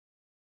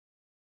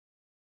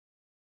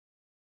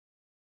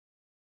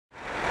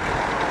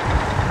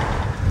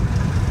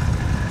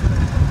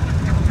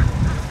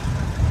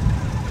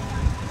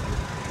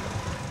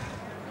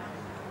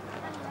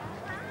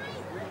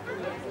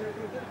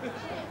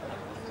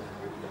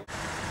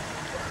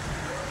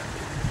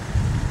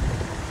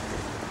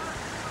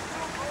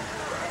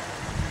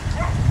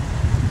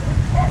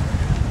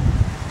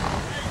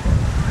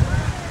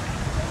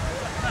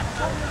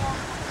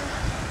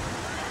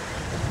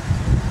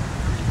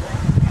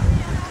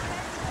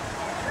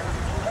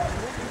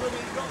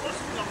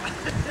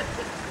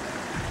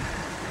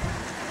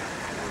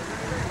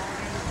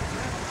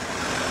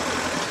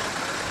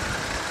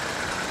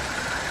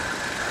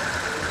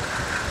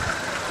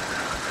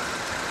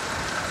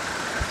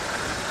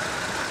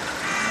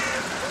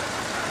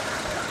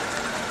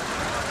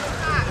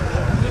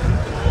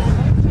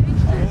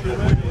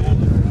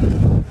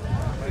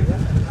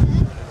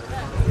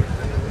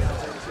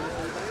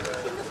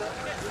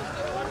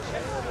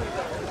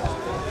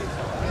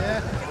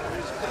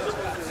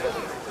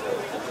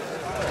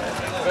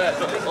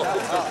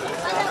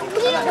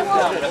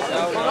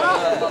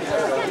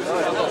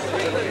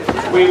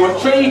We were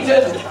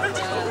treated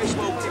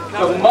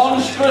for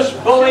monstrous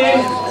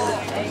bullying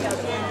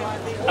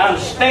and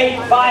state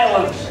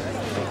violence,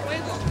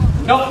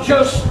 not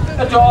just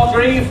at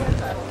Orgreave,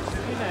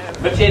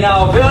 but in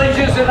our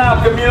villages and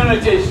our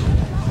communities,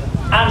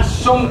 and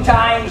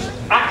sometimes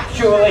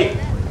actually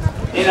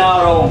in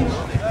our homes.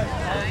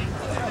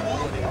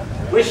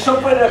 We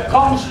suffered a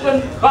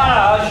constant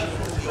barrage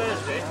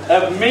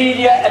of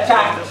media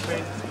attacks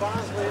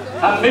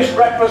and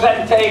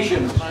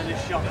misrepresentations,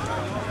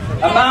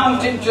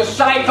 amounting to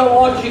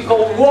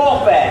psychological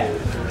warfare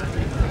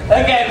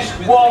against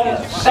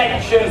one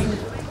section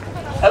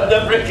of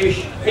the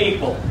British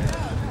people.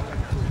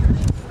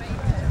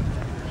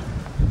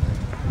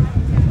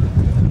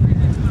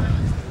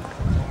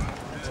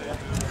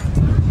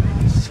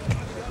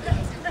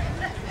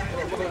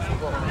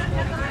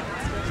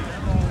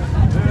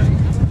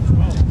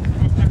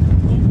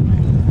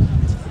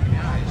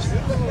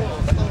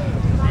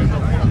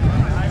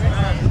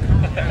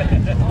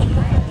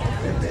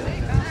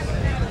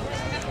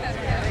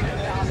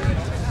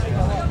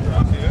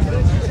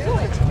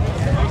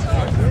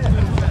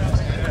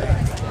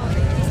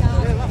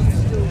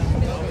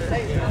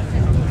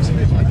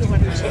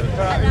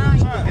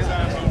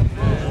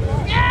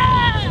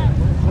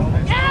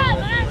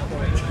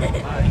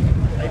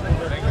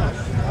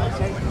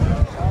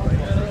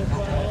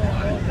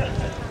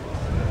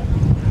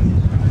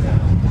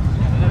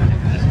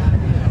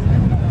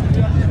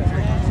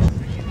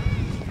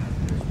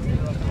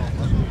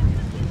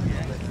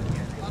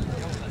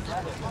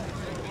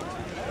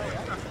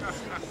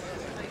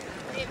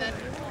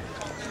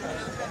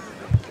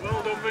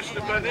 Well done,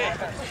 Mr. Bennett.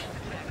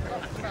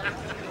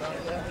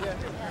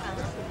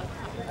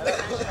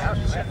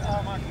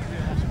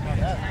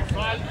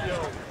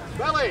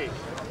 Belly!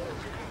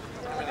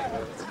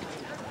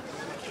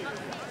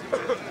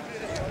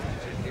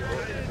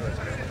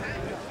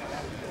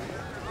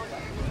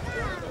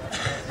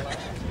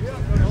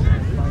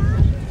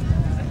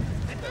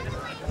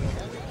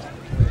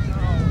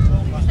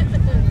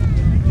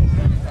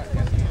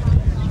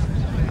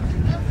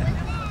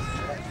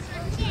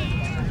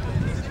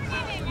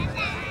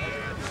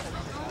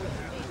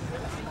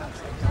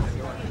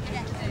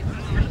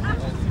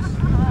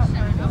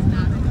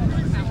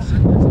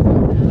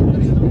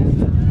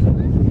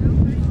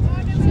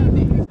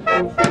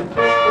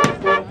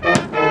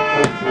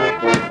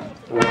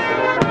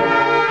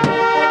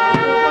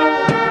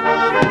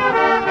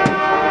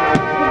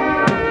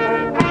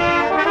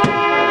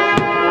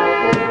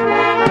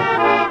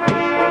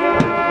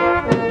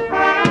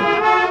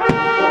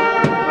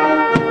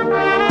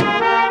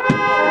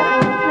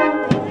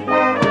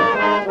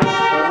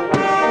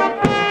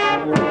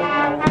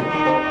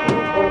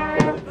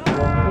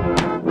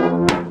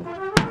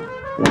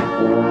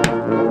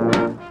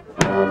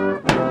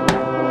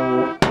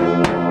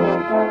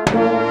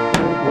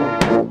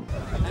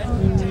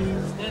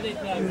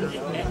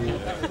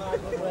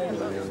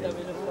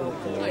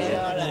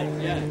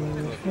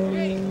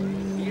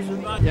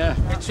 Yeah.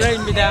 You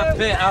trained me down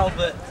pit,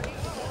 Albert.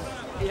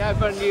 Yeah,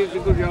 but he's a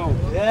good job.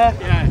 Yeah?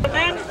 Yeah. And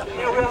then,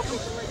 you will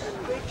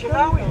reach it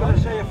out, we're going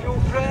to say a few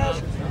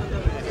prayers.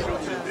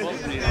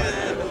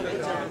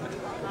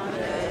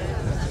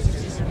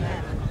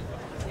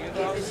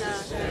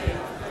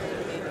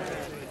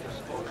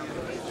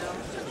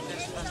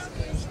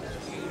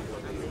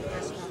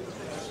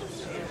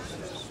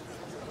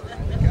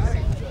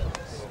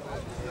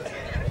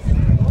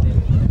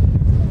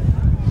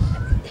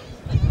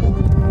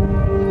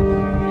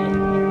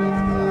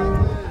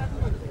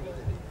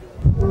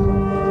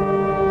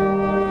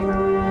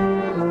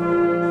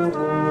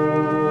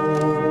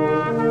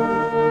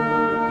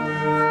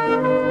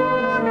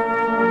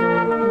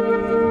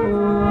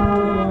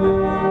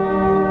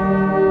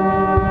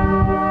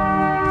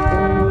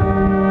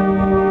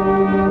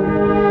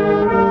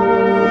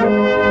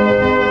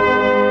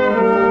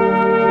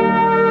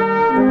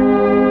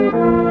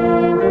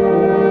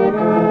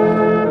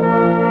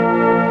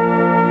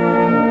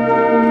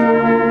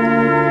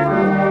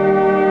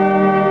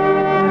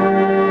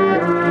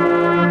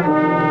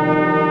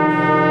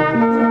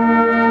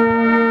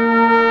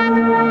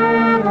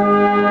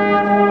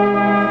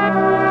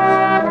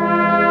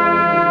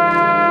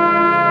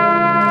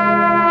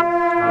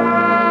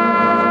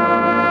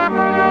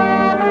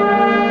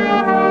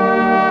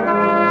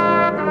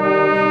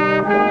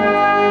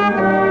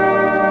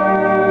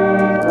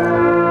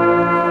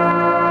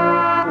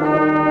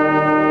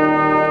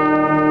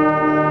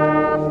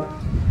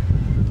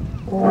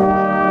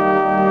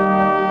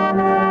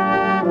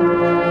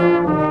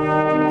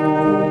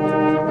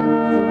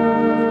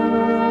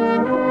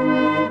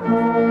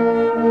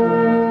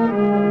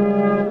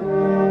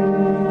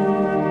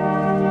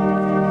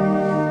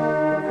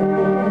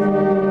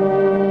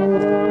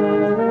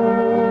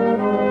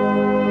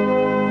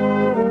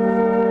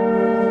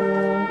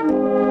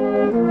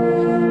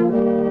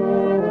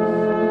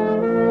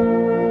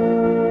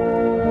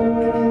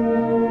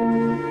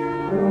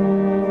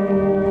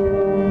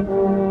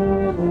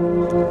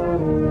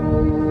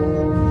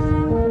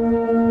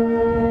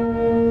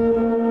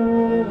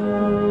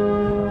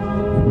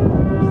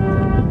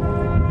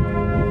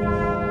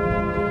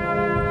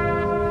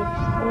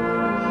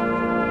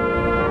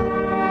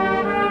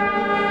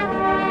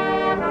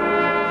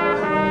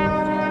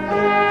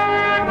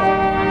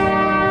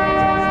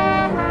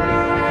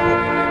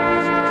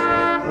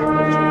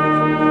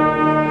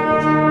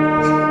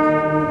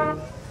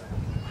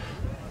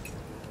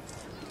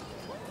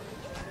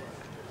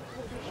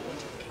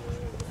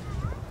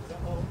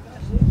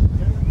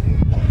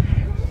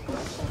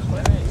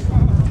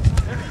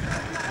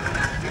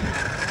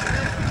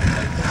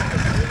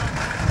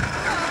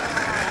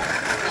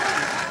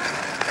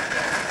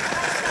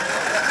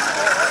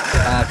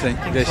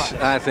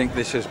 think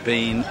this has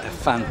been a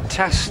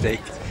fantastic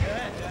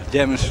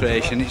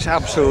demonstration. It's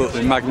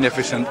absolutely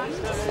magnificent,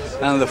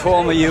 and the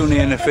former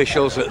union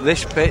officials at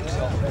this pit,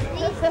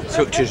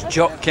 such as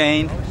Jock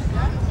Kane,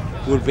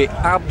 would be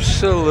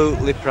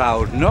absolutely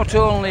proud, not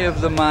only of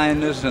the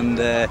miners and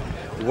their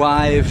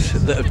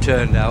wives that have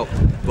turned out,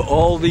 but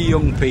all the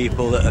young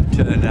people that have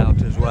turned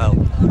out as well.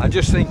 I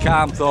just think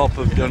Armthorpe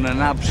have done an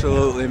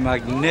absolutely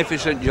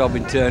magnificent job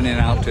in turning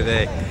out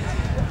today.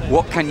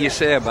 What can you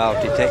say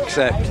about it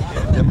except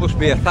there must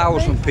be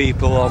 1,000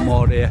 people or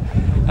more here,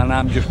 and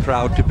I'm just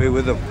proud to be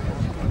with them.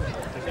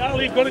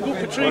 Charlie, you've got to go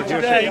for tree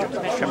today.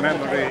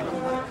 Commemorate.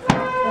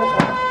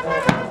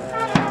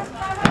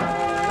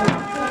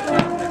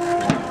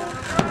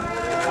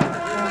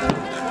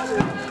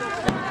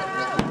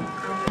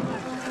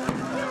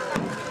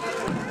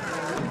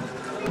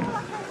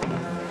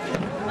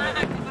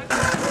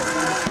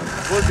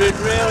 Would be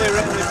really,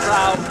 really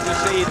proud to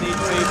see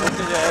these people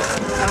today,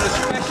 and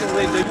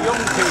especially the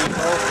young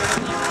people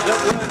that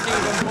weren't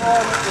even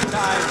born at the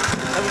time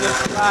of the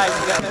strike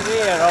that are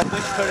here on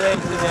this parade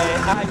today.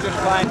 I just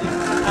find it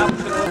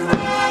absolutely...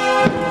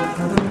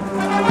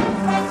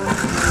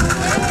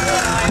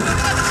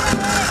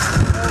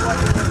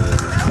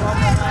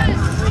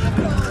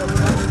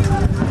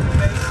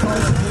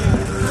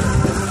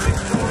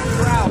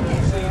 proud to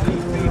see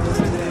these people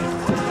today,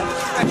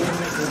 and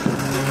especially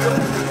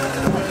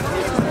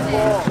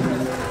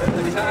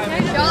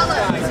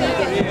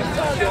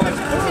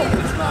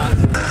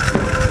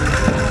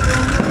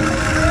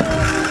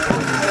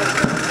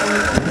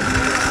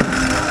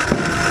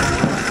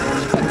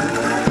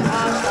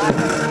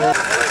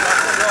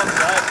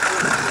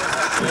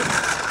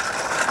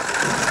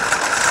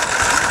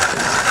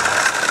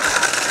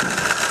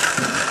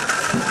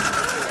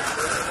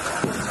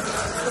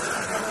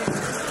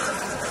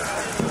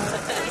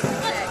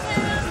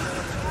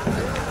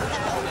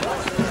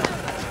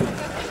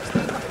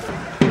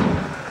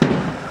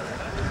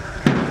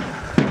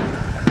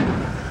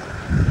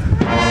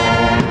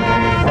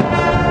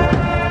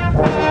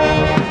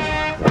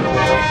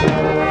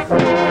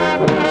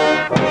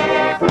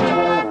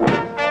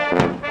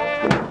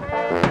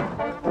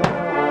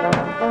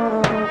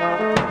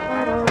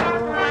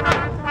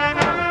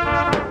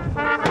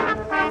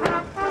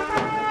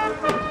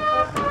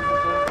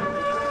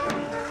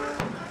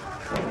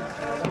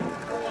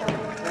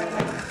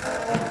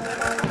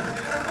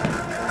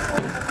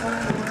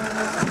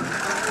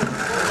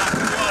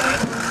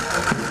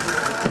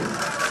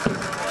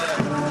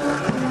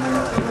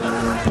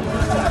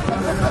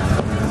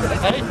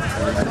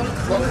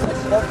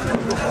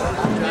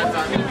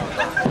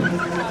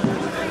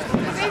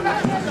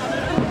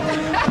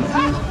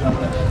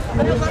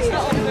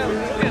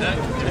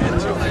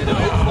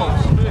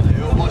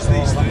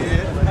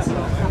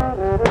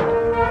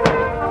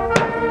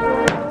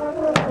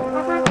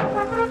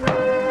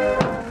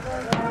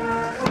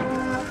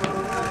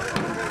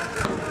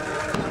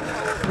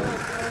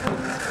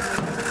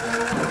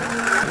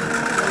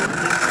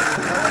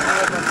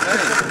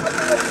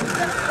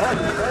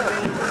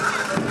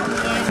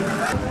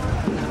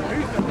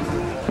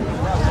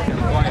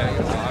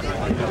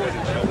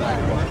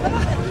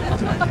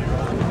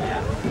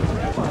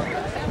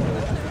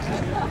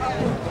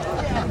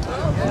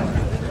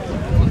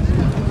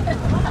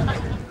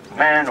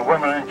Men,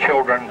 women and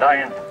children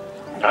dying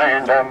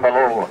down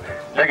below,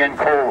 digging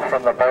coal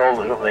from the bowels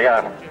of the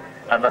earth.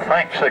 And the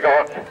thanks they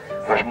got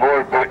was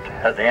more boot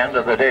at the end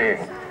of the day.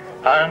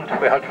 And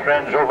we had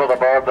friends over the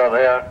border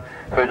there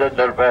who did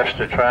their best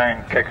to try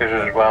and kick us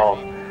as well.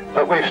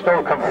 But we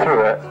still come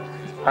through it.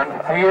 And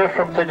a year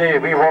from today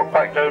we walk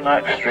back down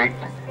that street,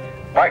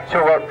 back to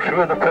work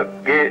through the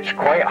pit gates,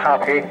 quite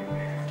happy,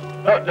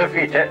 not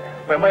defeated.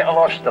 We might have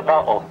lost the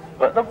battle,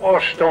 but the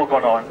war's still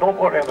going on, don't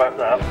worry about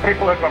that.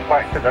 People are going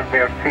back to their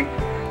bare feet,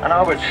 and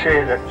I would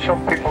say that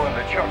some people in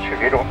the church,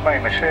 if you don't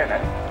mind me saying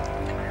it,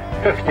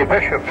 50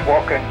 bishops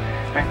walking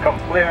and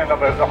complaining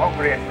about the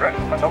hungry in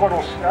Britain when the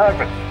world's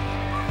starving.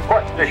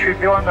 What, they should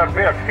be on their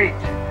bare feet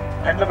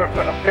and never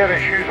put a pair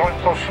of shoes on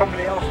until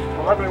somebody else,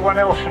 well, everyone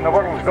else in the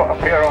world's got a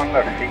pair on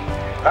their feet.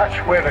 That's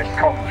where it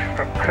comes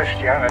from,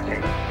 Christianity.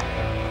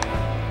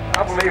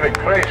 I believe in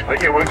Christ,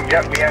 but you wouldn't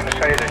get me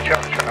inside the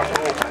church in a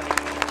pulpit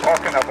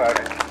talking about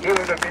it. He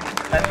would have been,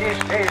 in these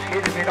days,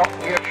 he'd have been up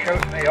here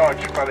shouting the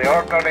odds for the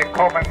ordinary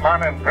common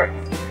man in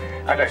Britain.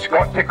 And it's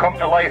got to come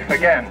to life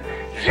again.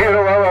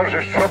 0 hours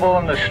is trouble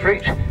on the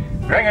street,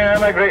 bringing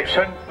immigrants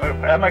in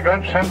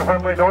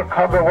when we don't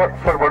have the work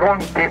for our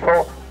own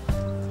people.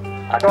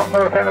 I don't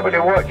know if anybody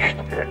watched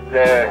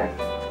the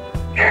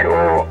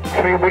show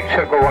 3 weeks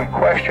ago in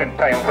Question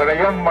Time, where a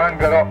young man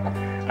got up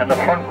in the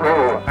front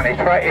row and he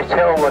tried to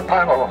tell the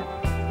panel,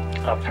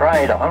 I've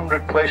tried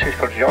 100 places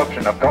for jobs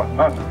and I've got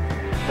none,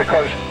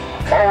 because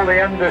all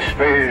the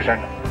industries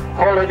and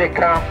holiday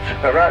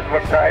camps are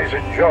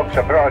advertising jobs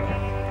abroad.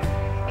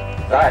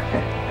 That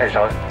is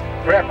a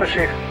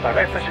recipe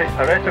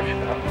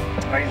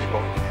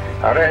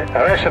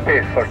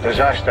for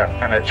disaster,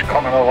 and it's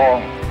coming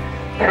along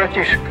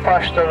pretty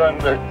faster than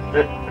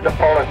the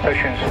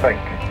politicians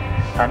think.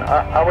 And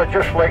I would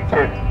just like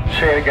to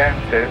say again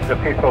to the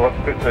people that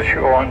put the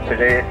show on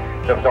today,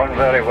 they've done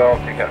very well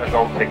to get us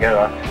all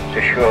together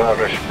to show our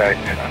respect,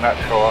 and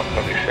that's all I've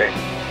got to say.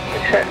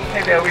 Except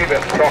maybe a wee bit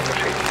of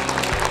prophecy.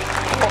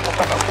 A little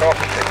bit of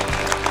prophecy.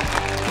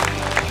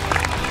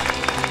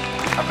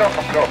 I'm not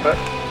a prophet,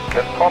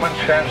 but common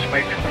sense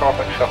makes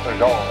prophets of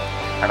us all.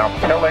 And I'm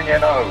telling you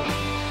now,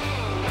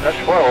 this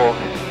world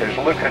is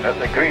looking at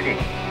the greedy,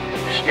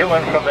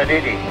 stealing from the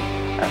needy,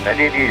 and the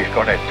needy is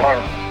going to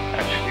turn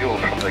and steal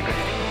from the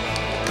greedy.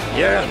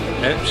 Yeah,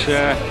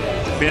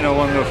 it's been a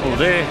wonderful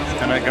day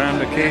and a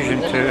grand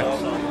occasion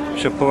to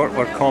support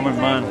our common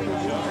man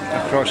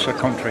across the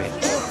country.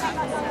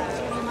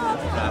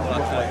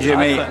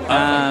 Jimmy,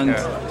 and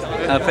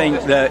I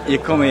think that you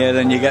come here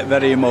and you get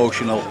very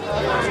emotional,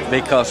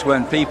 because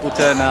when people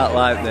turn out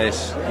like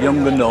this,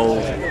 young and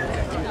old,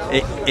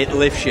 it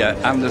lifts you.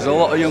 And there's a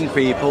lot of young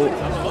people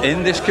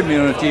in this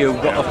community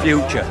who've got a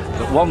future,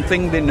 but one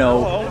thing they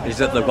know is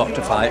that they've got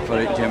to fight for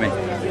it, Jimmy.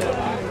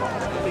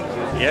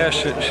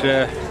 Yes,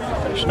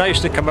 it's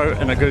nice to come out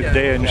on a good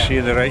day and see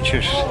the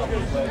righteous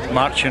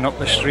marching up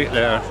the street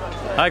there.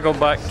 I go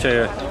back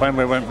to when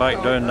we went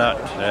back down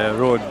that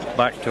road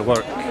back to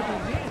work,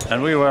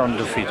 and we weren't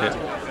defeated.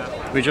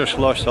 We just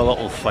lost a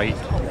little fight,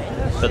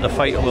 but the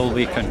fight will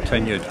be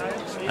continued,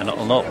 and it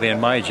will not be in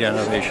my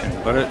generation,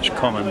 but it's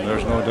coming,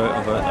 there's no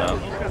doubt about that.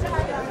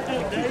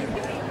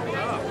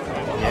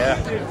 Yeah,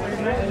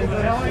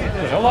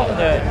 there's a lot of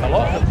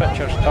the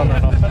pictures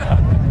turning up in that.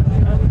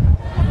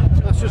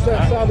 That's just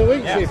outside the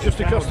wing, yeah. Just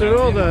across the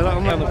road there.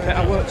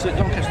 I worked at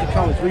Doncaster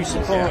College. We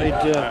supported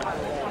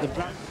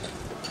the...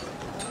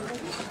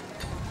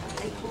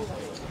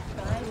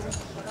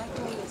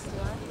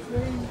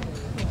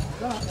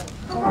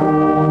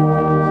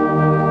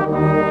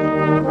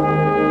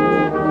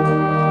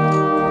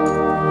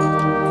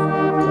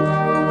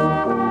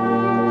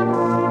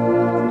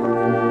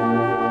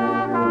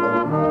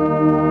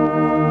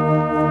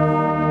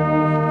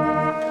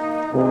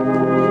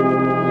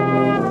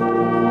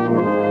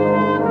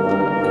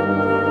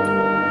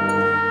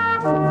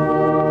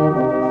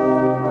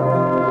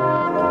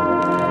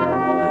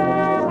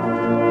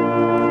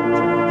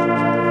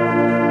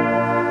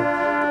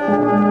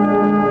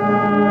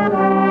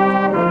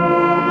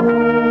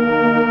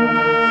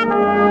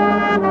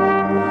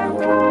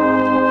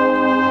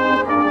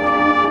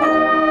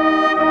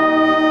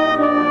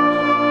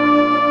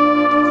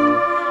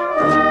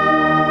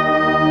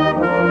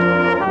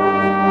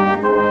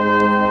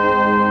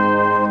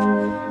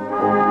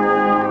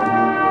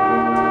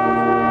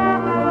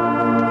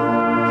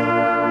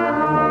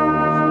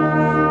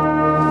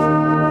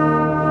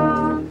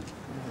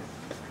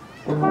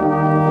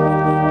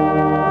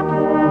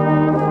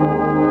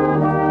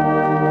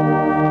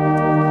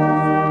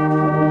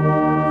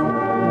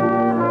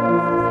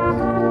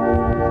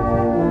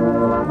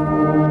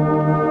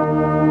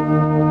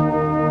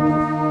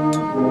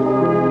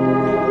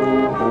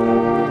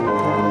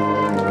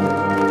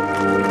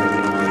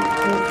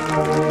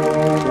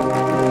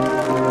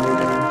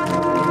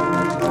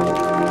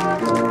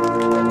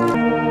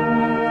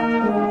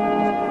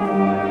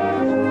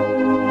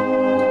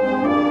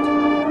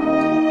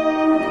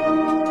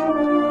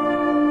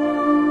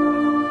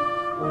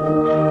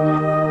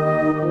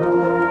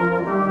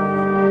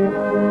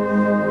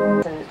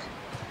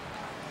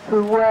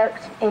 who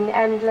worked in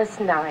endless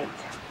night.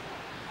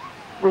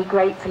 We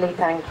gratefully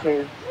thank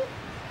you.